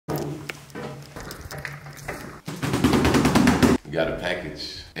We got a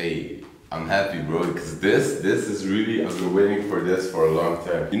package. Hey, I'm happy, bro, because this is really, I've been waiting for this for a long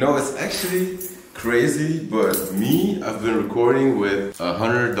time. You know, it's actually crazy, but I've been recording with a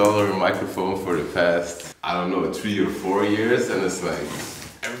 $100 microphone for the past, I don't know, 3 or 4 years, and it's like,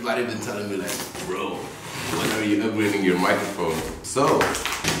 everybody been telling me like, bro, when are you upgrading your microphone? So,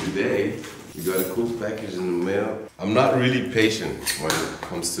 today, we got a cool package in the mail. I'm not really patient when it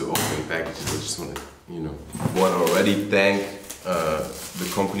comes to opening packages. I just want to, you know, already thank the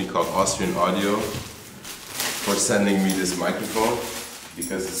company called Austrian Audio for sending me this microphone,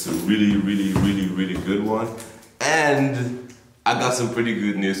 because it's a really good one. And I got some pretty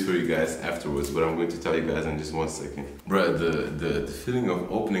good news for you guys afterwards, but I'm going to tell you guys in just 1 second. Bruh, the feeling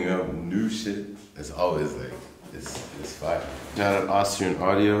of opening up new shit is always like, it's fire. Shout out Austrian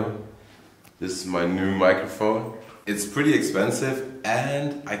Audio. This is my new microphone. It's pretty expensive,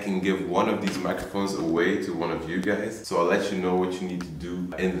 and I can give one of these microphones away to one of you guys. So I'll let you know what you need to do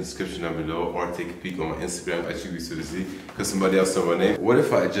in the description down below, or take a peek on my Instagram at Chuki, because somebody else saw my name. What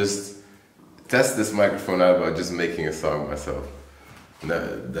if I just test this microphone out by just making a song myself?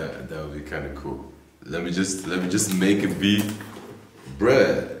 That would be kind of cool. Let me just make a beat,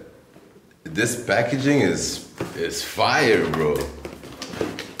 bruh. This packaging is fire, bro.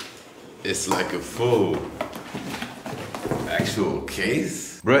 It's like a full actual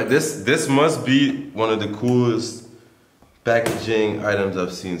case. Bruh, this must be one of the coolest packaging items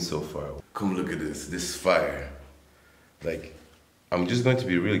I've seen so far. Come look at this. This is fire. Like, I'm just going to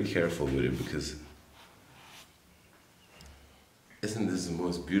be really careful with it, because isn't this the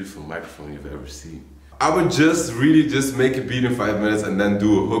most beautiful microphone you've ever seen? I would just make a beat in 5 minutes and then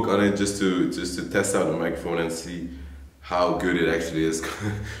do a hook on it just to test out the microphone and see how good it actually is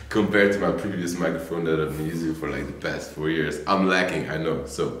compared to my previous microphone that I've been using for like the past 4 years. I'm lacking, I know.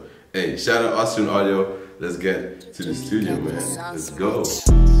 So, hey, shout out Austrian Audio. Let's get to the studio, man. Let's go.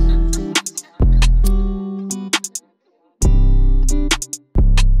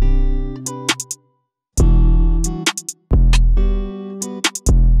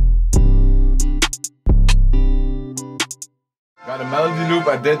 Got a melody loop,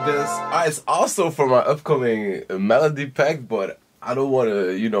 I did this. It's also for my upcoming melody pack, but I don't want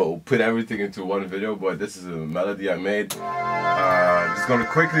to, you know, put everything into one video, but this is a melody I made. Just going to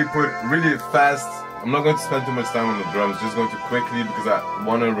quickly put really fast. I'm not going to spend too much time on the drums, just going to quickly, because I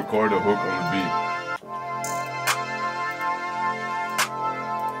want to record a hook on the beat.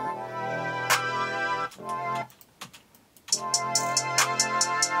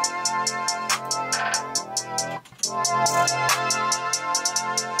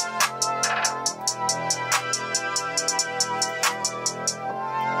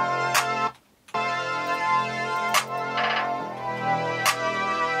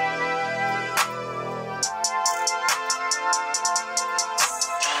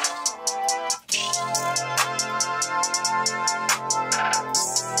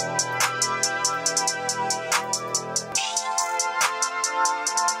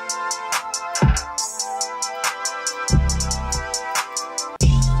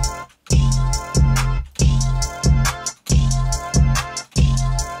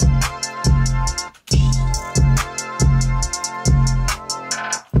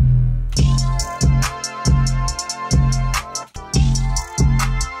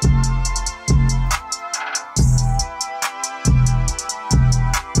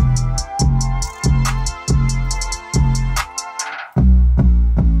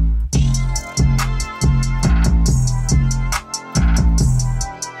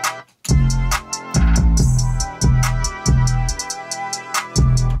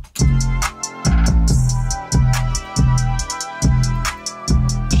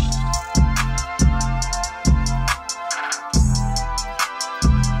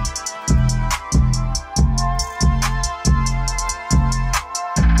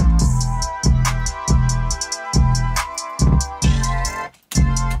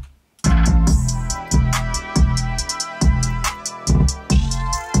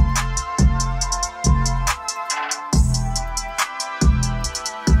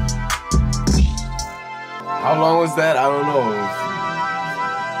 How long was that? I don't know.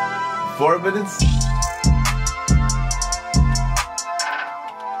 4 minutes?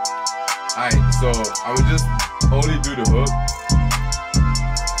 Alright, so I would just only do the hook.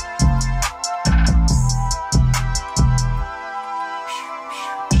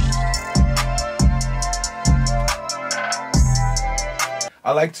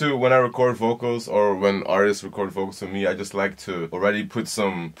 I like to, when I record vocals or when artists record vocals for me, I just like to already put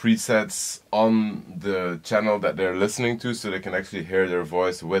some presets on the channel that they're listening to so they can actually hear their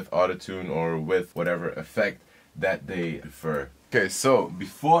voice with autotune or with whatever effect that they prefer. Okay, so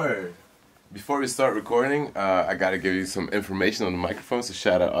before we start recording, I gotta give you some information on the microphone. So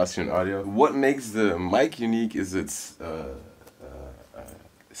shout out Austrian Audio. What makes the mic unique is its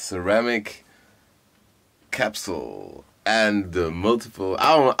ceramic capsule and the multiple.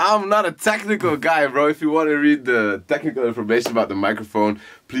 I'm not a technical guy, bro. If you want to read the technical information about the microphone,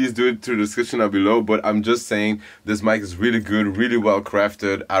 please do it through the description down below. But I'm just saying this mic is really good, really well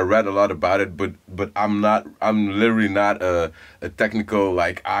crafted. I read a lot about it, but I'm literally not a technical,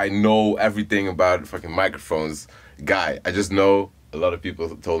 like, I know everything about fucking microphones guy. I just know a lot of people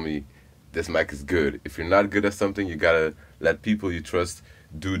told me this mic is good. If you're not good at something, you gotta let people you trust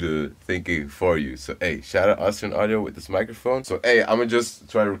do the thinking for you. So hey, shout out Austrian Audio with this microphone. So hey, I'm gonna just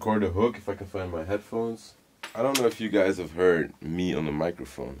try to record the hook if I can find my headphones. I don't know if you guys have heard me on the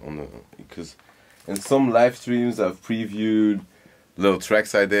microphone because in some live streams I've previewed little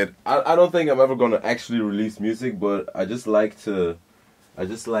tracks I did. I don't think I'm ever gonna actually release music, but I just like to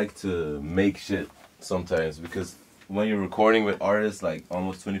make shit sometimes, because when you're recording with artists like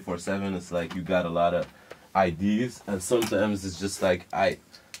almost 24/7, it's like you got a lot of ideas, and sometimes it's just like,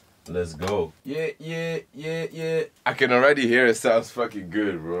 let's go. Yeah. I can already hear it sounds fucking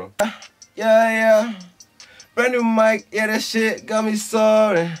good, bro. Yeah. Brand new mic, yeah, that shit got me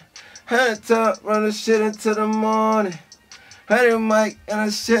soaring. Hand top, run the shit into the morning. Brand new mic and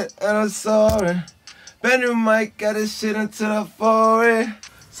the shit and I'm soaring. Brand new mic, got this shit into the forehead.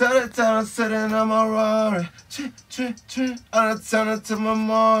 So the time I'm sitting on my roaring. Trip, and I turn it to my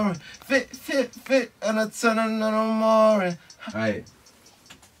mooring. Fit, and I turn it on the mooring.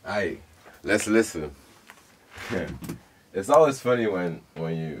 Aye, let's listen. It's always funny when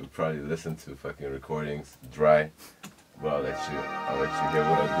you probably listen to fucking recordings dry, but I'll let you hear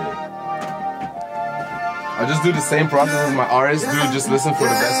what I did. I just do the same process as my artists do, just listen for the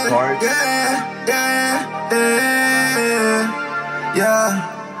best parts. Yeah.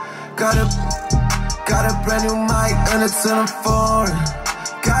 Got a brand new mic and it's in a foreign.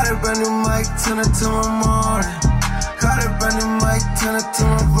 Got a brand new mic, turn it to my morning. Got a brand new mic, turn it to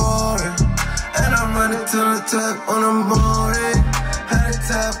my boring. And I'm running to the top on the morning. Had a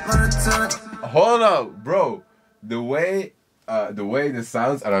tap on the top. Hold up, bro. The way this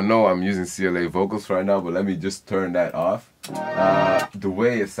sounds, and I know I'm using CLA vocals right now, but let me just turn that off. The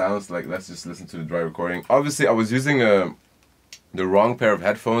way it sounds, like, let's just listen to the dry recording. Obviously, I was using the wrong pair of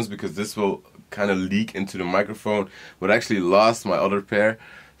headphones because this will kind of leak into the microphone, but I actually lost my other pair,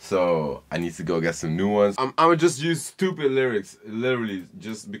 so I need to go get some new ones. I'm gonna just use stupid lyrics, literally,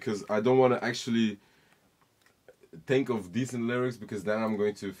 just because I don't want to actually think of decent lyrics, because then I'm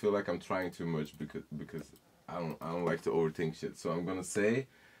going to feel like I'm trying too much, because I don't like to overthink shit. So I'm gonna say,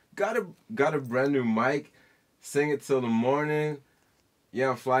 got a brand new mic, sing it till the morning. Yeah,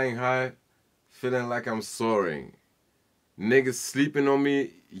 I'm flying high, feeling like I'm soaring. Niggas sleeping on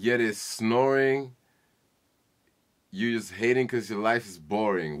me, yet it's snoring. You just hating cause your life is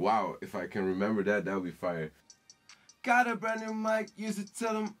boring. Wow, if I can remember that would be fire. Got a brand new mic, use it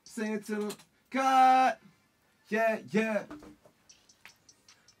till them, sing it till them. God, yeah.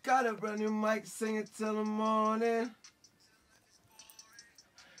 Got a brand new mic, sing it till the morning.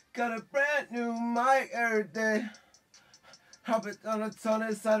 Got a brand new mic every day. Hop it on the tone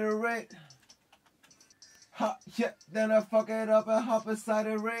inside the rate. Yeah, then I fuck it up and hop inside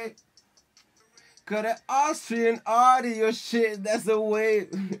the rate. Cause that Austrian Audio shit, that's the way.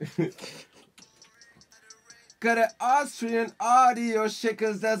 Cause that Austrian Audio shit,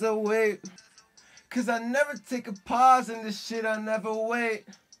 cause that's a way. Cause I never take a pause in this shit, I never wait.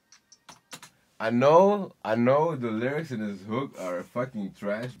 I know the lyrics in this hook are fucking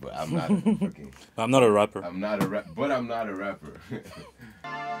trash, but I'm not fucking... I'm not a rapper. But I'm not a rapper.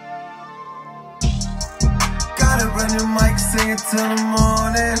 Got a brand new mic, sing it till the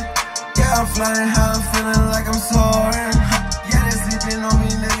morning. Yeah, I'm flying high, I'm feeling like I'm soaring. Yeah, they sleeping on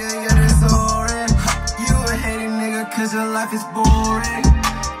me, nigga, yeah, they soaring. You a hating nigga, cause your life is boring.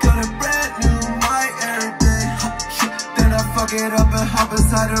 Got a brand new mic every day. Then I fuck it up and hop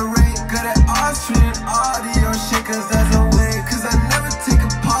inside the rate. Got that Austrian Audio shit, cause that's a way. Cause I never take a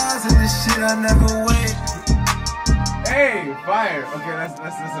pause in this shit, I never wait. Hey, fire. Okay, let's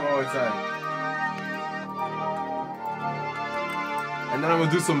listen one more time. And then I'm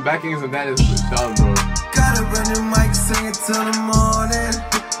gonna do some backings, and that is done, bro. Got a brand new mic, sing it till the morning.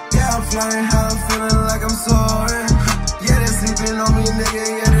 Yeah, I'm flying high, I'm feeling like I'm soaring. Yeah, they sleeping on me, nigga,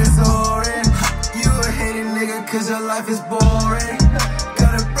 yeah, they soaring. You a hating nigga, cause your life is boring.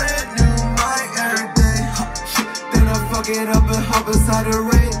 Got a brand new mic every day. Then I fuck it up and hop inside the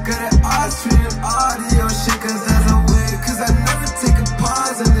rate. Got that Austrian Audio shit, cause that's a way. Cause I never take a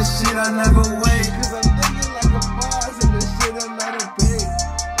pause in this shit, I never wait. Cause I'm thinking like a pause in this shit, I never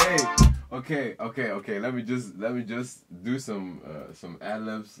Okay. Let me just do some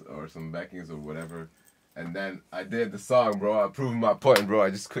ad-libs or some backings or whatever, and then I did the song, bro. I proved my point, bro. I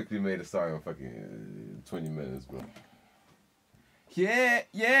just quickly made a song in fucking 20 minutes, bro. Yeah.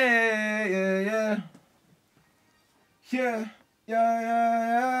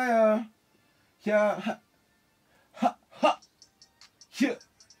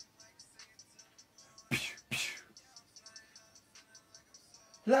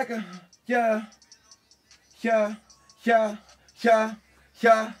 Like a yeah.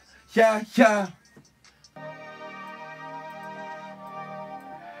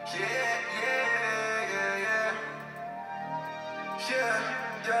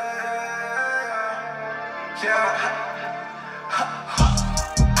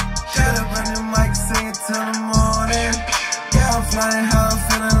 Got a brand new mic, sing it till the morning. Yeah, I'm flying high, I'm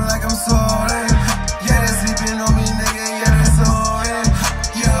feeling like I'm soaring. Yeah, they sleeping on me, nigga, yeah, they soaring.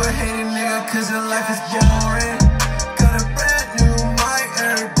 You a hating nigga, cause your life is boring. Got a brand new mic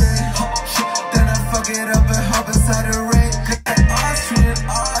every day. Then I fuck it up and hop inside the rain. Got that Austrian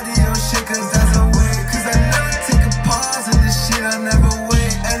Audio shit, cause that's a way. Cause I never take a pause in this shit, I never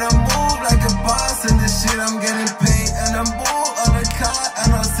wait. And I move like a boss in this shit, I'm getting paid. And I'm moved on the car,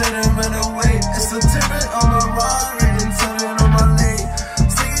 and I'm sitting in the way. It's a timid on my Rari, and turning on my leg.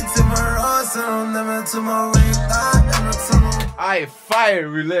 Sing it to my Ross, and I'm never to my way. I fire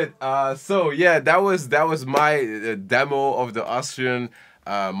relit. So yeah, that was my demo of the Austrian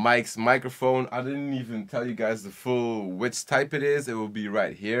Mike's microphone. I didn't even tell you guys the full which type it is. It will be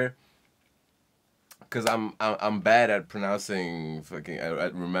right here. Cause I'm bad at pronouncing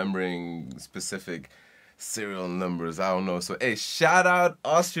at remembering specific serial numbers. I don't know. So hey, shout out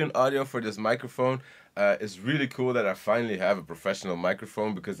Austrian Audio for this microphone. It's really cool that I finally have a professional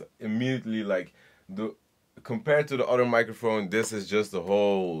microphone, because immediately, like, compared to the other microphone, this is just a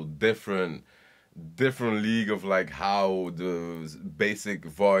whole different league of like how the basic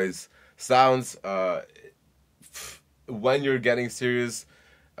voice sounds. When you're getting serious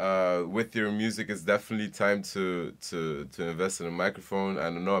with your music, it's definitely time to invest in a microphone. I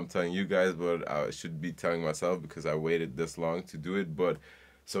don't know, I'm telling you guys, but I should be telling myself because I waited this long to do it. But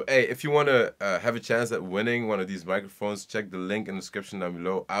so hey, if you want to have a chance at winning one of these microphones, check the link in the description down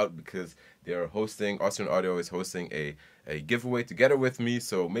below out, because they are hosting, Austrian Audio is hosting a giveaway together with me.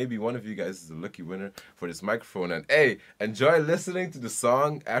 So maybe one of you guys is a lucky winner for this microphone. And hey, enjoy listening to the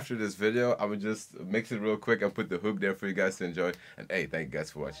song after this video. I'm gonna just mix it real quick and put the hook there for you guys to enjoy. And hey, thank you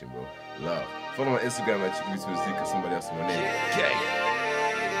guys for watching, bro. Love. Follow my Instagram at Chuki because somebody else in my name. Okay.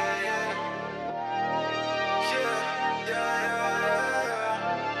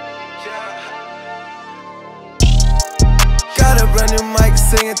 Brand new mic,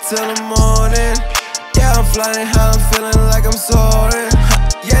 sing it till the morning. Yeah, I'm flying high, I'm feeling like I'm soaring.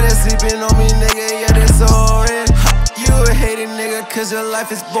 Yeah, they sleeping on me, nigga, yeah, they soaring. You a hating nigga, cause your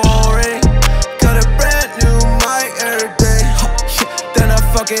life is boring. Got a brand new mic every day. Then I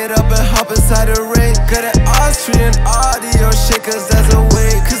fuck it up and hop inside the rain. Got that Austrian Audio shit, cause that's a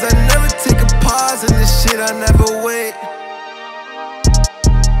way. Cause I never take a